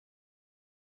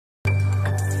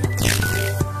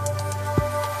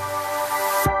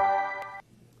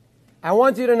I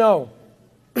want you to know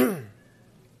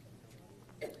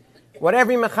what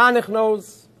every mechanech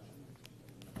knows,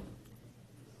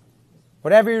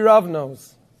 what every Rav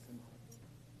knows,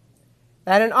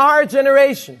 that in our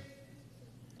generation,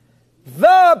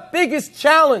 the biggest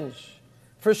challenge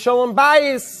for Shalom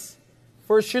Bayis,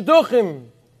 for Shidduchim,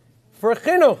 for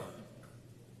Chinuch,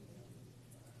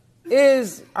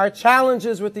 is our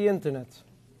challenges with the internet.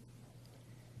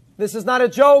 This is not a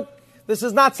joke. This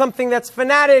is not something that's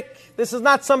fanatic. This is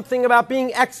not something about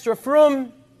being extra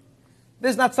frum.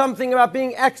 This is not something about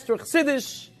being extra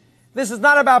chassidish. This is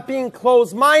not about being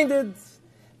closed-minded.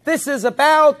 This is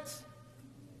about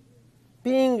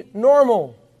being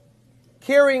normal,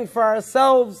 caring for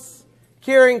ourselves,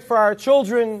 caring for our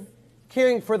children,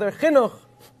 caring for their chinuch,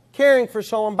 caring for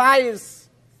shalom bayis.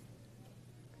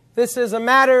 This is a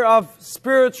matter of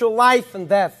spiritual life and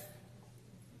death.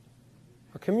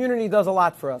 Our community does a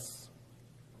lot for us.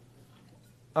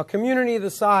 Our community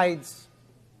decides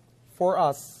for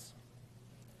us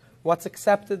what's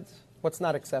accepted, what's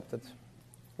not accepted,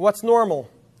 what's normal,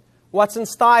 what's in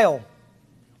style,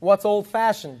 what's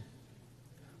old-fashioned,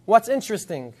 what's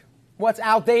interesting, what's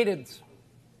outdated.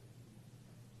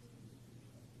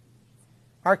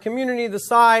 Our community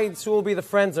decides who will be the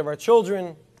friends of our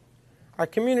children. Our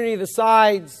community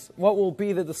decides what will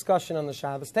be the discussion on the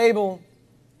Shabbos table.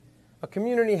 A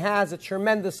community has a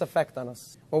tremendous effect on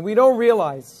us. What we don't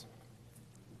realize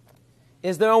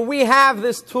is that when we have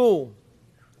this tool,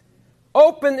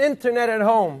 open internet at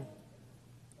home,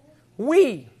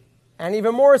 we, and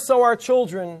even more so our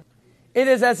children, it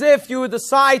is as if you would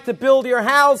decide to build your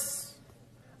house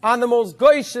on the most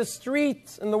goyishest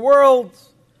street in the world,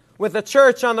 with a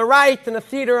church on the right and a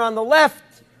theater on the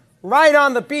left, right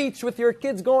on the beach with your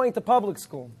kids going to public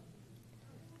school.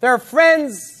 Their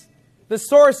friends, the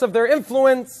source of their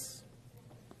influence,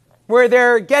 where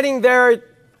they're getting their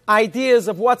ideas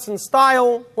of what's in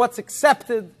style, what's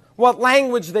accepted, what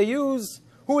language they use,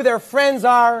 who their friends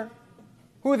are,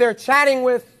 who they're chatting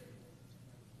with.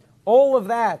 All of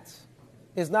that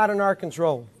is not in our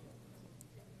control.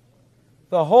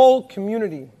 The whole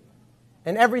community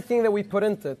and everything that we put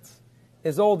into it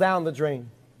is all down the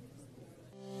drain.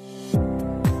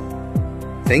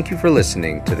 Thank you for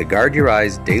listening to the Guard Your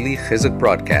Eyes Daily Chizuk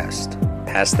broadcast.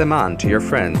 Pass them on to your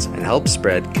friends and help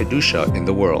spread Kedusha in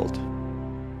the world.